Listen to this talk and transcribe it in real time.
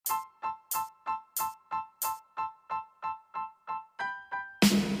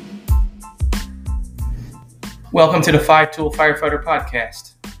Welcome to the 5-Tool Firefighter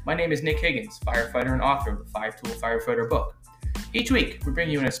Podcast. My name is Nick Higgins, firefighter and author of the 5-Tool Firefighter book. Each week, we bring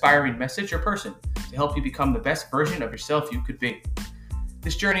you an inspiring message or person to help you become the best version of yourself you could be.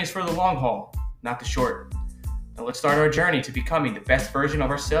 This journey is for the long haul, not the short. Now let's start our journey to becoming the best version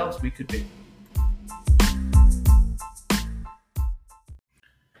of ourselves we could be.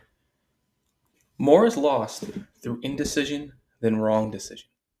 More is lost through indecision than wrong decision.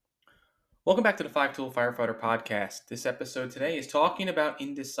 Welcome back to the 5-Tool Firefighter Podcast. This episode today is talking about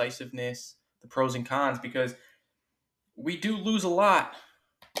indecisiveness, the pros and cons, because we do lose a lot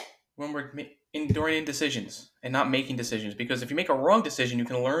when we're during indecisions and not making decisions. Because if you make a wrong decision, you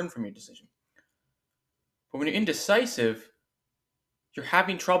can learn from your decision. But when you're indecisive, you're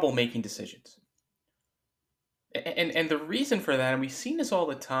having trouble making decisions. And the reason for that, and we've seen this all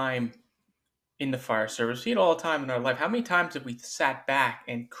the time in the fire service, we see it all the time in our life. How many times have we sat back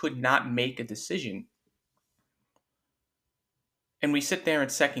and could not make a decision? And we sit there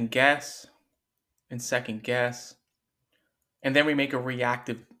and second guess, and then we make a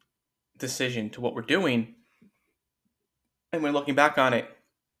reactive decision to what we're doing. And when looking back on it,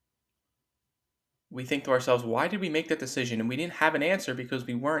 we think to ourselves, why did we make that decision? And we didn't have an answer because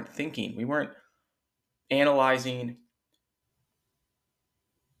we weren't thinking. We weren't analyzing.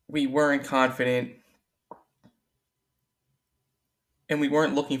 We weren't confident. And we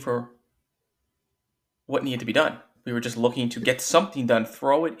weren't looking for what needed to be done. We were just looking to get something done,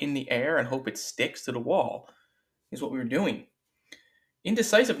 throw it in the air and hope it sticks to the wall, is what we were doing.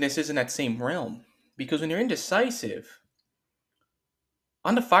 Indecisiveness is in that same realm, because when you're indecisive,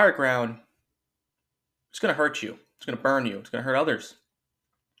 on the fire ground, it's going to hurt you. It's going to burn you. It's going to hurt others.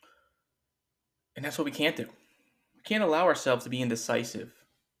 And that's what we can't do. We can't allow ourselves to be indecisive.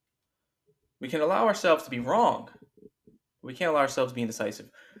 We can allow ourselves to be wrong. We can't allow ourselves to be indecisive.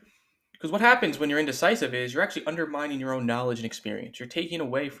 Because what happens when you're indecisive is you're actually undermining your own knowledge and experience. You're taking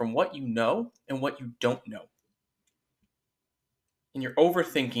away from what you know and what you don't know. And you're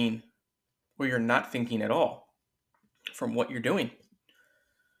overthinking where you're not thinking at all from what you're doing.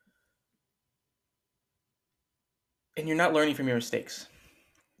 And you're not learning from your mistakes.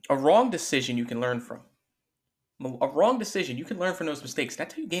 A wrong decision you can learn from. A wrong decision, you can learn from those mistakes.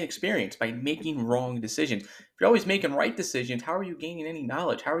 That's how you gain experience, by making wrong decisions. If you're always making right decisions, how are you gaining any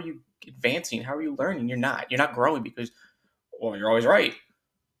knowledge? How are you advancing? How are you learning? You're not. You're not growing because, well, you're always right.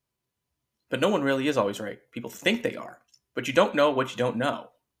 But no one really is always right. People think they are. But you don't know what you don't know.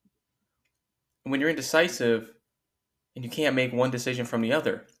 And when you're indecisive and you can't make one decision from the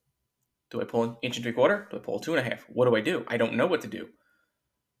other, do I pull an inch and 3/4? Do I pull a 2.5? What do I do? I don't know what to do.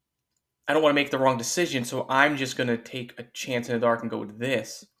 I don't want to make the wrong decision, so I'm just going to take a chance in the dark and go with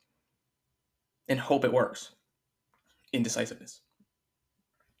this and hope it works. Indecisiveness.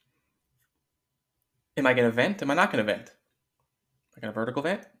 Am I going to vent? Am I not going to vent? Am I going to vertical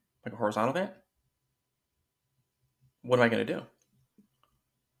vent? Like a horizontal vent? What am I going to do?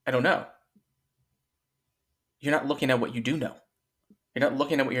 I don't know. You're not looking at what you do know. You're not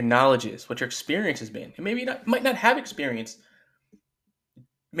looking at what your knowledge is, what your experience has been. And maybe you might not have experience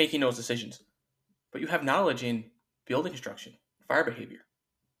making those decisions, but you have knowledge in building construction, fire behavior,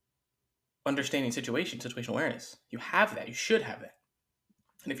 understanding situational awareness. You have that. You should have that.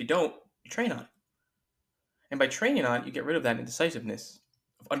 And if you don't, you train on it. And by training on it, you get rid of that indecisiveness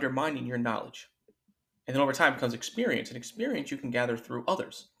of undermining your knowledge. And then over time becomes experience. And experience you can gather through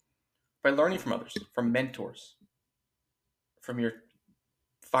others, by learning from others, from mentors, from your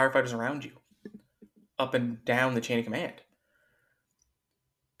firefighters around you, up and down the chain of command.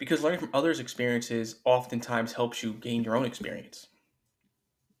 Because learning from others' experiences oftentimes helps you gain your own experience.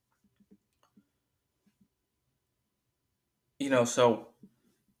 So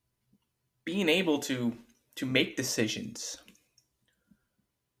being able to make decisions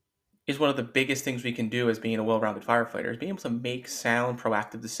is one of the biggest things we can do as being a well-rounded firefighter, is being able to make sound,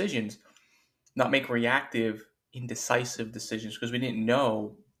 proactive decisions, not make reactive, indecisive decisions because we didn't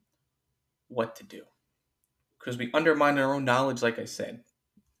know what to do. Because we undermine our own knowledge, like I said.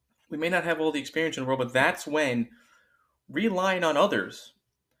 We may not have all the experience in the world, but that's when relying on others,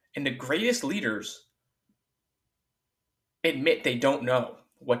 and the greatest leaders admit they don't know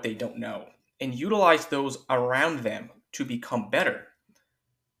what they don't know and utilize those around them to become better.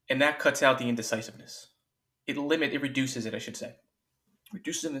 And that cuts out the indecisiveness. It reduces it, I should say.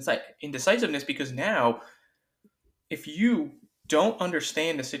 Reduces indecisiveness because now, if you don't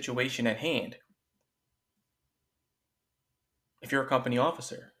understand the situation at hand, if you're a company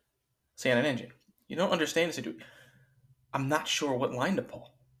officer, say on an engine, you don't understand the situation. I'm not sure what line to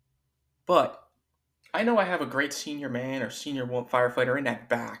pull. But I know I have a great senior man or senior firefighter in that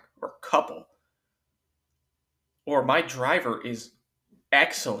back, or couple, Or my driver is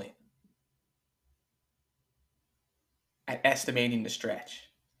excellent at estimating the stretch,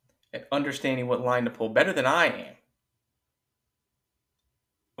 at understanding what line to pull better than I am.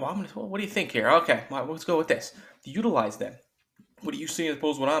 Well, what do you think here? Okay, well, let's go with this. Utilize them. What are you seeing as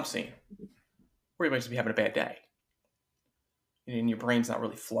opposed to what I'm seeing? Or you might just be having a bad day. And your brain's not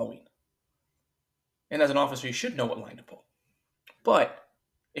really flowing. And as an officer, you should know what line to pull. But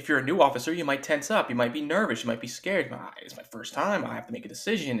if you're a new officer, you might tense up. You might be nervous. You might be scared. It's my first time. I have to make a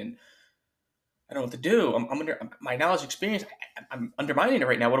decision, and I don't know what to do. I'm under my knowledge, experience. I'm undermining it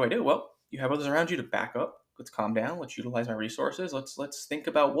right now. What do I do? Well, you have others around you to back up. Let's calm down. Let's utilize my resources. Let's think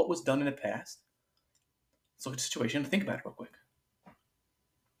about what was done in the past. Let's look at the situation and think about it real quick.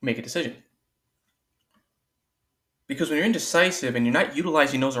 Make a decision. Because when you're indecisive and you're not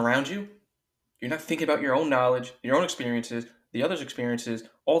utilizing those around you, you're not thinking about your own knowledge, your own experiences, the others' experiences,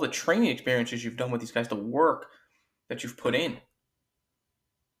 all the training experiences you've done with these guys, the work that you've put in.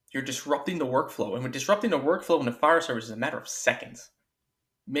 You're disrupting the workflow. And when disrupting the workflow in the fire service is a matter of seconds,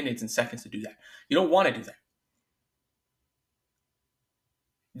 minutes and seconds to do that. You don't want to do that.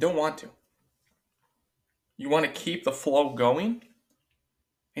 You don't want to. You want to keep the flow going.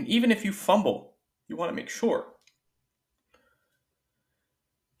 And even if you fumble, you want to make sure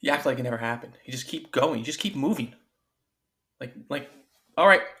you act like it never happened. You just keep going. You just keep moving. Like, all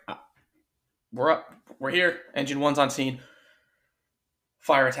right, we're up. We're here. Engine one's on scene.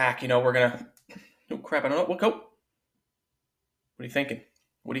 Fire attack. We're gonna. Oh crap! I don't know. What go? What are you thinking?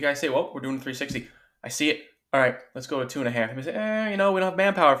 What do you guys say? Well, we're doing 360. I see it. All right, let's go to 2.5. You say, we don't have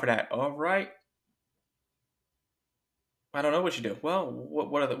manpower for that. All right. I don't know what you do. Well,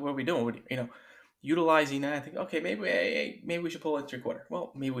 what are we doing? Utilizing that. I think, okay, maybe we should pull in 3/4.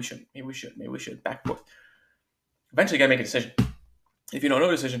 Well, maybe we shouldn't. Maybe we should. Maybe we should. Back and forth. Eventually, you gotta make a decision. If you don't know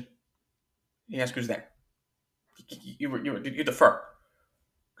a decision, you ask who's there. You defer.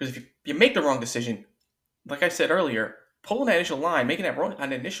 Because if you make the wrong decision, like I said earlier, pulling that initial line, making that wrong on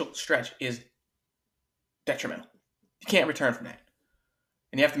the initial stretch is detrimental. You can't return from that.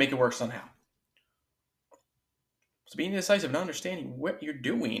 And you have to make it work somehow. So being indecisive and understanding what you're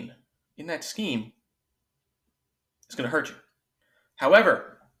doing in that scheme is going to hurt you.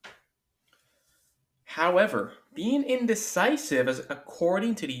 However, being indecisive, as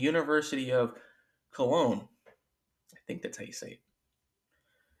according to the University of Cologne, I think that's how you say it.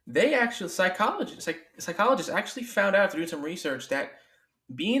 They actually, psychologists actually found out through some research that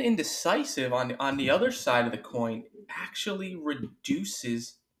being indecisive on the other side of the coin actually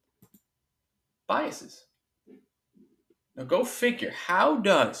reduces biases. Now go figure, how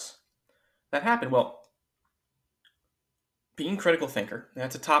does that happen? Well, being critical thinker,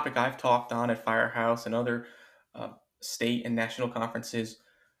 that's a topic I've talked on at Firehouse and other state and national conferences.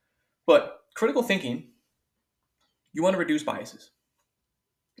 But critical thinking, you want to reduce biases.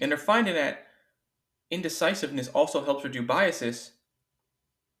 And they're finding that indecisiveness also helps reduce biases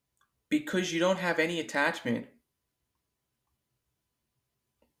because you don't have any attachment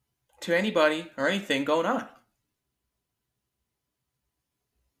to anybody or anything going on.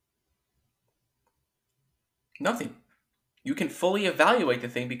 Nothing. You can fully evaluate the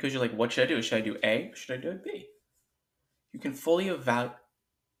thing because you're like, what should I do? Should I do A or should I do B? You can fully evaluate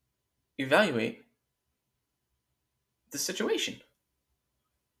the situation.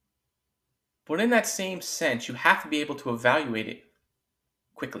 But in that same sense, you have to be able to evaluate it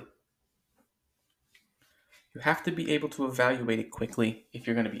quickly. You have to be able to evaluate it quickly if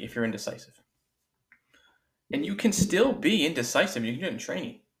you're indecisive. And you can still be indecisive. You can do it in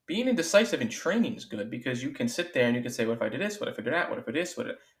training. Being indecisive in training is good because you can sit there and you can say, what if I do this? What if I do that? What if I do this?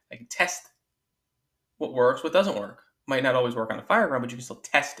 I can test what works, what doesn't work. Might not always work on a fireground, but you can still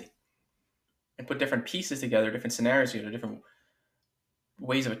test it and put different pieces together, different scenarios together, different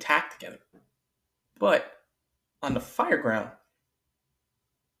ways of attack together. But on the fireground,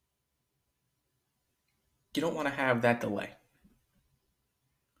 you don't want to have that delay.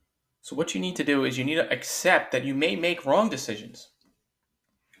 So what you need to do is you need to accept that you may make wrong decisions.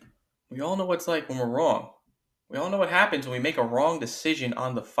 We all know what it's like when we're wrong. We all know what happens when we make a wrong decision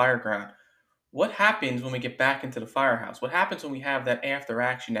on the fireground. What happens when we get back into the firehouse? What happens when we have that after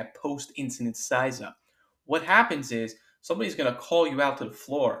action, that post-incident size up? What happens is somebody's going to call you out to the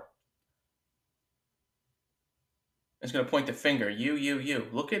floor. It's going to point the finger. You.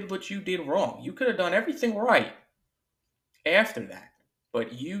 Look at what you did wrong. You could have done everything right after that.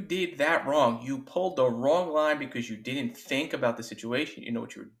 But you did that wrong. You pulled the wrong line because you didn't think about the situation. You know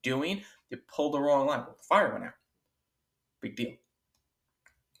what you were doing. You pulled the wrong line. Well, the fire went out. Big deal.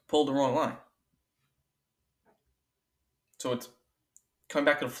 Pulled the wrong line. So it's coming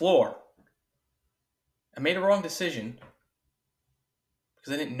back to the floor. I made a wrong decision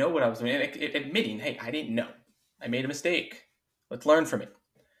because I didn't know what I was doing. And admitting, hey, I didn't know. I made a mistake. Let's learn from it.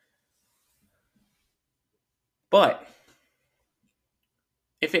 But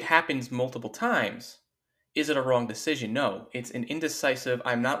if it happens multiple times, is it a wrong decision? No, it's an indecisive,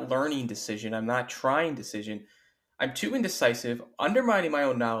 I'm not learning decision. I'm not trying decision. I'm too indecisive, undermining my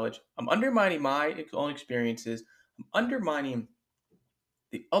own knowledge. I'm undermining my own experiences. I'm undermining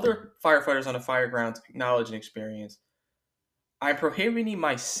the other firefighters on the fire ground's knowledge and experience. I'm prohibiting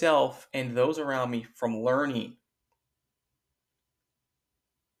myself and those around me from learning.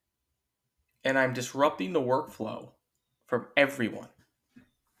 And I'm disrupting the workflow for everyone.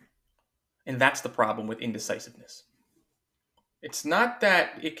 And that's the problem with indecisiveness. It's not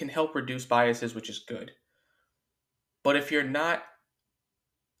that it can help reduce biases, which is good. But if you're not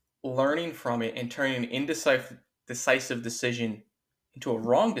learning from it and turning an indecisive decision into a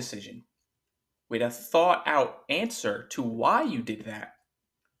wrong decision with a thought out answer to why you did that,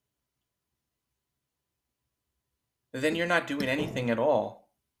 then you're not doing anything at all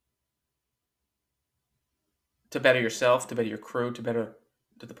to better yourself, to better your crew, to better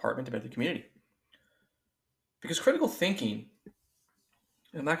the department, to better the community. Because critical thinking,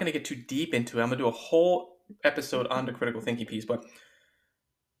 I'm not going to get too deep into it. I'm going to do a whole episode on the critical thinking piece, but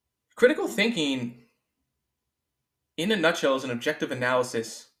critical thinking, in a nutshell, is an objective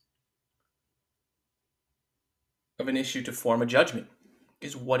analysis of an issue to form a judgment,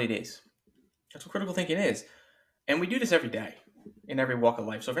 is what it is. That's what critical thinking is. And we do this every day in every walk of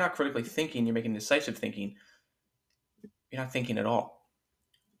life. So if you're not critically thinking, you're making decisive thinking, you're not thinking at all.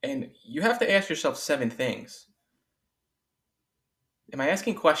 And you have to ask yourself 7 things. Am I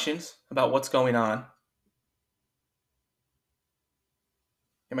asking questions about what's going on?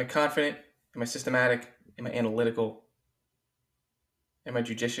 Am I confident? Am I systematic? Am I analytical? Am I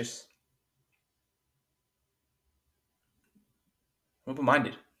judicious?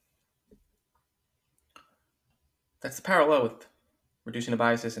 Open-minded. That's the parallel with reducing the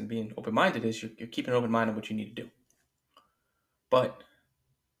biases and being open-minded, is you're keeping an open mind on what you need to do. But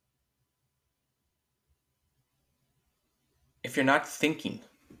if you're not thinking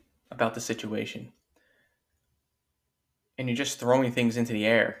about the situation and you're just throwing things into the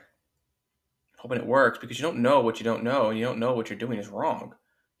air, hoping it works because you don't know what you don't know and you don't know what you're doing is wrong,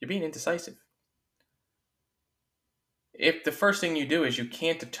 you're being indecisive. If the first thing you do is you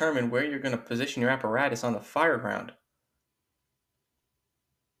can't determine where you're going to position your apparatus on the fire ground,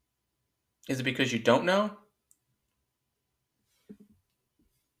 is it because you don't know?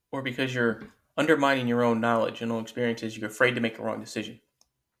 Or because you're undermining your own knowledge and own experiences, you're afraid to make the wrong decision?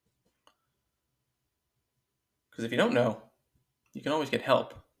 Because if you don't know, you can always get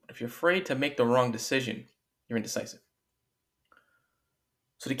help. But if you're afraid to make the wrong decision, you're indecisive.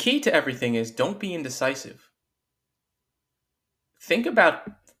 So the key to everything is don't be indecisive. Think about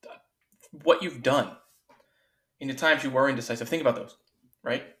what you've done in the times you were indecisive. Think about those,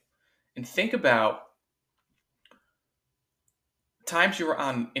 right? And think about times you were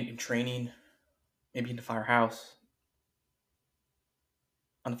in training, maybe in the firehouse,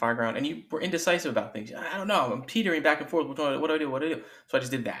 on the fire ground, and you were indecisive about things. I don't know. I'm teetering back and forth. What do I do? What do I do? So I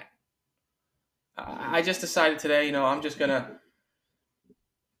just did that. I just decided today, I'm just going to,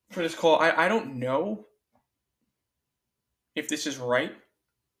 for this call, I don't know if this is right,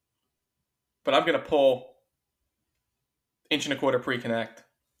 but I'm going to pull 1.25 inch pre-connect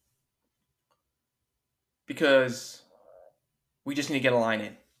because we just need to get a line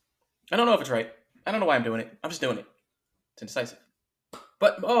in. I don't know if it's right. I don't know why I'm doing it. I'm just doing it. It's indecisive.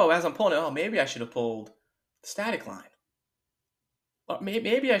 But, as I'm pulling it, maybe I should have pulled the static line.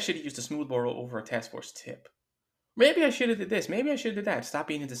 Maybe I should have used a smoothbore over a task force tip. Maybe I should have did this. Maybe I should have did that. Stop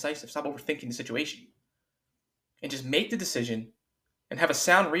being indecisive. Stop overthinking the situation. And just make the decision and have a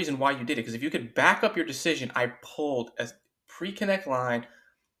sound reason why you did it. Because if you could back up your decision, I pulled a pre-connect line,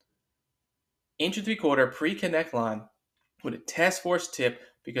 1.75 inch pre-connect line with a task force tip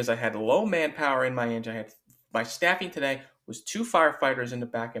because I had low manpower in my engine. I had my staffing today was 2 firefighters in the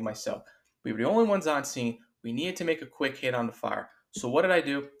back and myself. We were the only ones on scene. We needed to make a quick hit on the fire. So what did I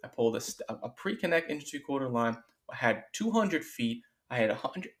do? I pulled a pre-connect 1.75 inch line. I had 200 feet. I had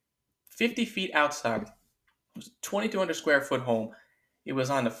 150 feet outside. It was a 2,200 square foot home. It was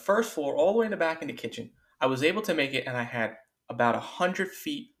on the first floor, all the way in the back in the kitchen. I was able to make it, and I had about 100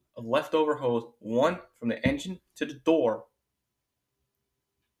 feet of leftover hose, one from the engine to the door,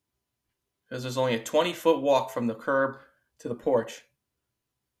 because there's only a 20-foot walk from the curb to the porch.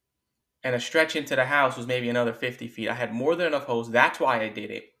 And a stretch into the house was maybe another 50 feet. I had more than enough hose. That's why I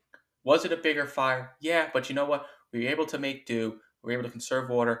did it. Was it a bigger fire? Yeah, but you know what? We were able to make do We're able to conserve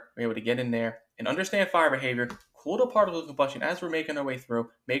water. We're able to get in there and understand fire behavior, cool the particle combustion as we're making our way through,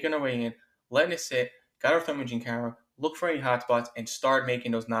 making our way in, letting it sit, got our thermoimaging camera, look for any hotspots, and start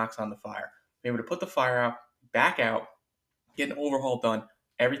making those knocks on the fire. We're able to put the fire out, back out, get an overhaul done.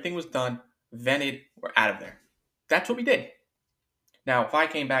 Everything was done, vented, we're out of there. That's what we did. Now, if I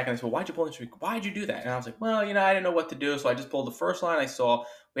came back and I said, well, why'd you pull this? Why'd you do that? And I was like, well, I didn't know what to do, so I just pulled the first line I saw.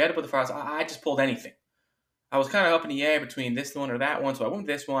 We had to put the fire out. So I just pulled anything. I was kind of up in the air between this one or that one, so I went with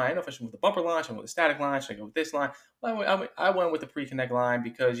this one. I didn't know if I should move the bumper line, should I move the static line, should I go with this line? Well, I went with the pre-connect line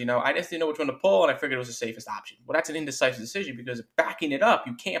because, I just didn't know which one to pull, and I figured it was the safest option. Well, that's an indecisive decision because backing it up,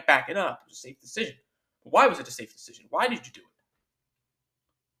 you can't back it up. It was a safe decision. But why was it a safe decision? Why did you do it?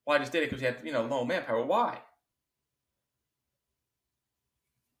 Well, I just did it because you had, low manpower. Why?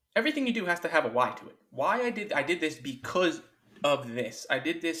 Everything you do has to have a why to it. Why I did this because of this. I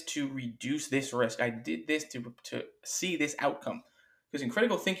did this to reduce this risk. I did this to see this outcome. Because in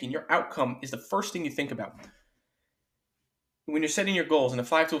critical thinking, your outcome is the first thing you think about. When you're setting your goals in the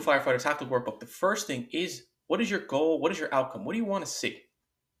 5 Tool Firefighter Tactical Workbook, the first thing is, what is your goal? What is your outcome? What do you want to see?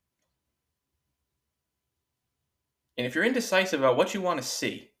 And if you're indecisive about what you want to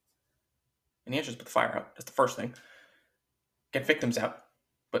see, and the answer is put the fire out. That's the first thing. Get victims out.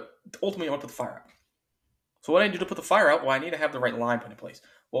 But ultimately, I want to put the fire out. So what I do to put the fire out? Well, I need to have the right line put in place.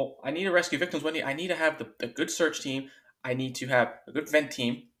 Well, I need to rescue victims. I need to have the good search team. I need to have a good vent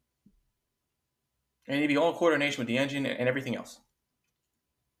team. I need to be all in coordination with the engine and everything else.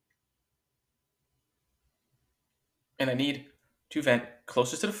 And I need to vent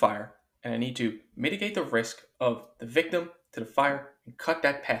closest to the fire, and I need to mitigate the risk of the victim to the fire and cut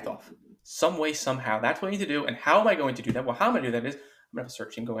that path off. Some way, somehow. That's what I need to do. And how am I going to do that? Well, how I'm going to do that is I'm going to have a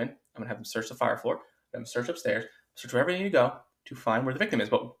search team go in. I'm going to have them search the fire floor. I'm going to search upstairs, search wherever they need to go to find where the victim is.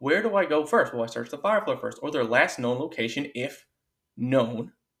 But where do I go first? Well, I search the fire floor first, or their last known location if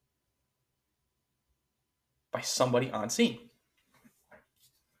known by somebody on scene.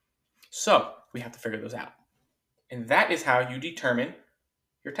 So we have to figure those out. And that is how you determine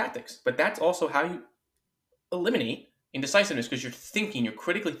your tactics. But that's also how you eliminate indecisiveness, because you're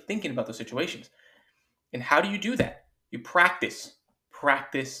critically thinking about those situations. And how do you do that? You practice,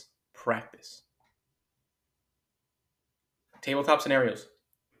 practice, practice. Tabletop scenarios,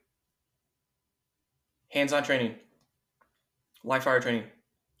 hands-on training, live fire training,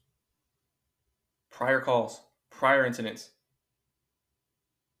 prior calls, prior incidents,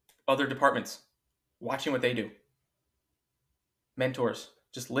 other departments, watching what they do, mentors,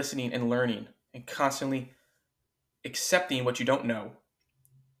 just listening and learning and constantly accepting what you don't know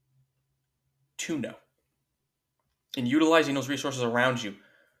to know, and utilizing those resources around you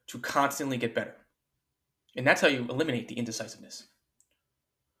to constantly get better. And that's how you eliminate the indecisiveness.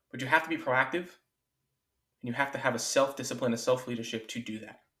 But you have to be proactive, and you have to have a self-discipline, a self-leadership to do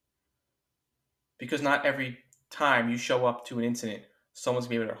that. Because not every time you show up to an incident, someone's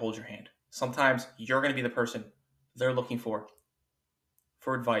going to be able to hold your hand. Sometimes you're going to be the person they're looking for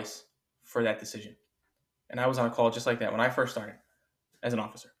advice for that decision. And I was on a call just like that when I first started as an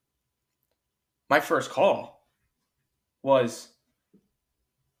officer. My first call was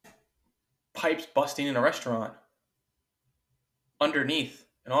pipes busting in a restaurant underneath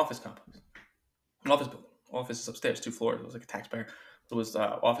an office complex, an office building. Offices upstairs, 2 floors. It was like a taxpayer. It was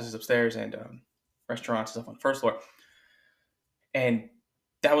offices upstairs and restaurants and stuff on the first floor. And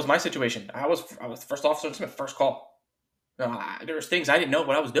that was my situation. I was the first officer. This was my first call. There was things I didn't know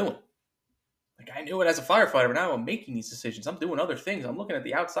what I was doing. Like, I knew it as a firefighter, but now I'm making these decisions. I'm doing other things. I'm looking at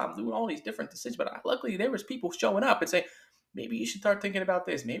the outside. I'm doing all these different decisions. But luckily, there was people showing up and saying, maybe you should start thinking about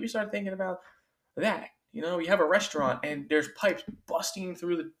this. Maybe start thinking about that. You have a restaurant and there's pipes busting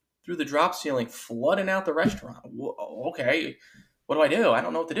through the drop ceiling, flooding out the restaurant. Okay, what do I do? I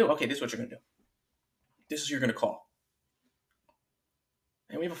don't know what to do. Okay, this is what you're going to do. This is what you're going to call.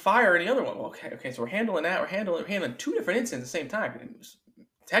 And we have a fire in the other one. Well, okay, so we're handling that. We're handling 2 different incidents at the same time.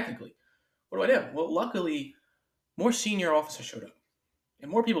 Technically, what do I do? Well, luckily, more senior officers showed up,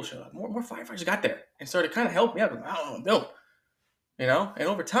 and more people showed up. More firefighters got there and started kind of helping me out. I don't know what I'm doing. And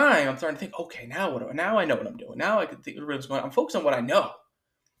over time, I'm starting to think, okay, now now I know what I'm doing. Now I can think of what's going on. I'm focused on what I know,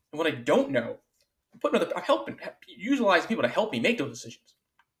 and what I don't know, I'm helping, utilize people to help me make those decisions.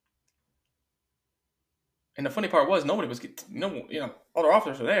 And the funny part was, nobody was, other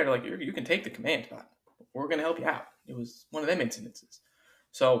officers were there. They're like, you can take the command spot. We're going to help you out. It was one of them incidences.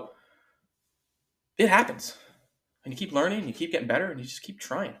 So it happens. And you keep learning, you keep getting better, and you just keep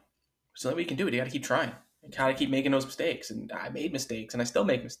trying. So that way you can do it. You got to keep trying. You got to keep making those mistakes. And I made mistakes, and I still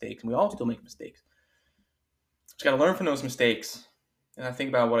make mistakes, and we all still make mistakes. Just got to learn from those mistakes. And I think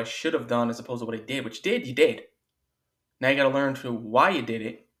about what I should have done as opposed to what I did, which you did. Now you got to learn to why you did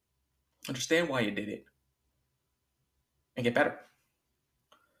it, understand why you did it, and get better.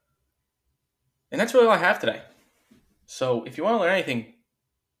 And that's really all I have today. So if you want to learn anything,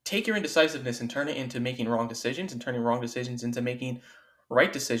 take your indecisiveness and turn it into making wrong decisions, and turning wrong decisions into making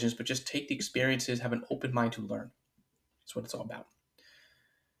right decisions, but just take the experiences, have an open mind to learn. That's what it's all about.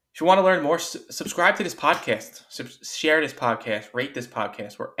 If you want to learn more, subscribe to this podcast, share this podcast, rate this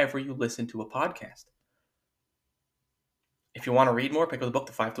podcast wherever you listen to a podcast. If you want to read more, pick up the book,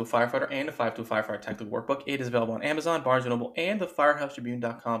 The 5 Tool Firefighter and The 5 Tool Firefighter Tactical Workbook. It is available on Amazon, Barnes & Noble, and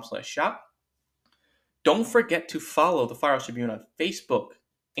thefirehousetribune.com/shop. Don't forget to follow the Firehouse Tribune on Facebook,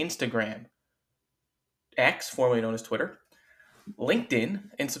 Instagram, X, formerly known as Twitter,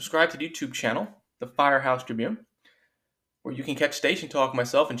 LinkedIn, and subscribe to the YouTube channel, The Firehouse Tribune, where you can catch Station Talk,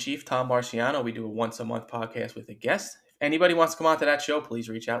 myself and Chief Tom Marciano. We do a once-a-month podcast with a guest. If anybody wants to come on to that show, please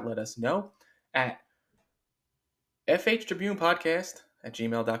reach out. Let us know at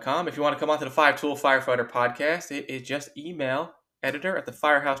fhtribunepodcast@gmail.com. If you want to come on to the 5 Tool Firefighter podcast, it is just email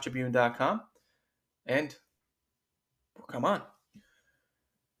editor@thefirehousetribune.com, and we'll come on.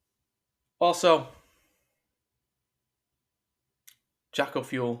 Also, Jocko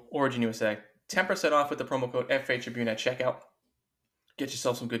Fuel, Origin USA, 10% off with the promo code FHTribune at checkout. Get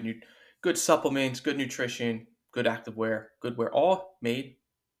yourself some good supplements, good nutrition, good activewear, good wear, all made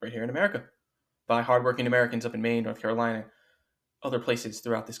right here in America by hardworking Americans up in Maine, North Carolina, other places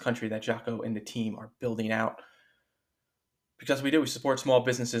throughout this country that Jocko and the team are building out. Because we support small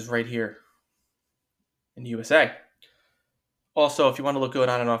businesses right here in the USA. Also, if you want to look good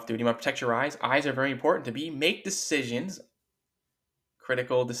on and off duty, you want to protect your eyes. Eyes are very important to make decisions,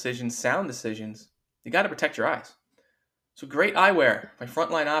 critical decisions, sound decisions. You got to protect your eyes. So great eyewear by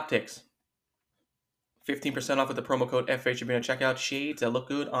Frontline Optics. 15% off with the promo code FHTribune at checkout. Shades that look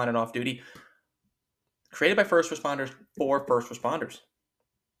good on and off duty. Created by first responders for first responders.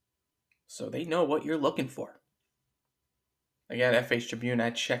 So they know what you're looking for. Again, FH Tribune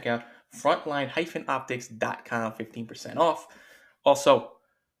at checkout. Frontline-optics.com, 15% off. Also,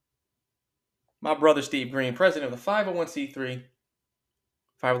 my brother Steve Green, president of the 501c3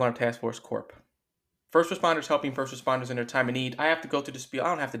 Fire Alarm Task Force Corp. First responders helping first responders in their time of need. I have to go through the spiel. I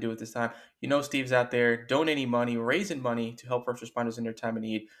don't have to do it this time. You know Steve's out there donating money, raising money to help first responders in their time of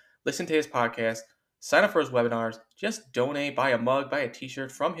need. Listen to his podcast. Sign up for his webinars. Just donate, buy a mug, buy a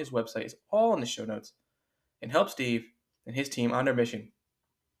t-shirt from his website. It's all in the show notes. And help Steve and his team on their mission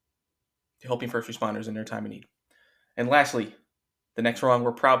to helping first responders in their time of need. And lastly, The Next Rung.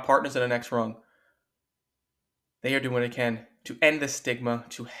 We're proud partners of The Next Rung. They are doing what they can to end the stigma,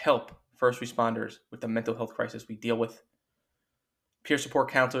 to help first responders with the mental health crisis we deal with. Peer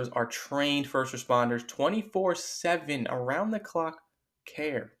support counselors are trained first responders, 24/7, around the clock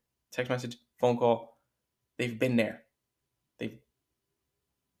care. Text message, phone call. They've been there. They've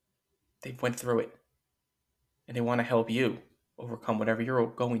went through it. And they want to help you overcome whatever you're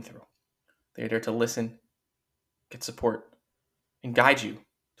going through. They're there to listen, get support, and guide you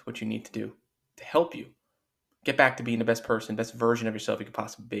to what you need to do to help you get back to being the best person, best version of yourself you could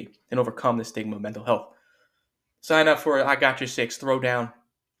possibly be, and overcome the stigma of mental health. Sign up for I Got Your Six Throwdown,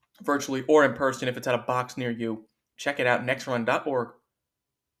 virtually or in person if it's at a box near you. Check it out, nextrun.org,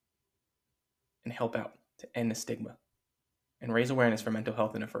 and help out to end the stigma and raise awareness for mental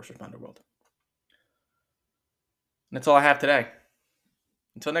health in the first responder world. And that's all I have today.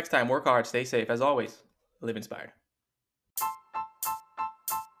 Until next time, work hard, stay safe. As always, live inspired.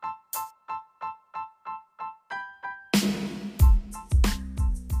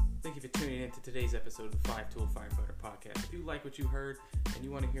 Thank you for tuning in to today's episode of the 5 Tool Firefighter Podcast. If you like what you heard and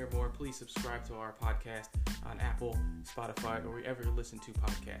you want to hear more, please subscribe to our podcast on Apple, Spotify, or wherever you listen to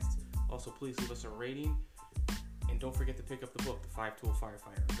podcasts. Also, please leave us a rating. And don't forget to pick up the book, The 5 Tool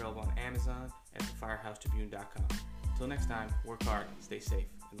Firefighter, available on Amazon at thefirehousetribune.com. Until next time, work hard, stay safe,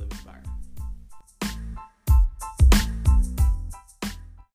 and live inspired.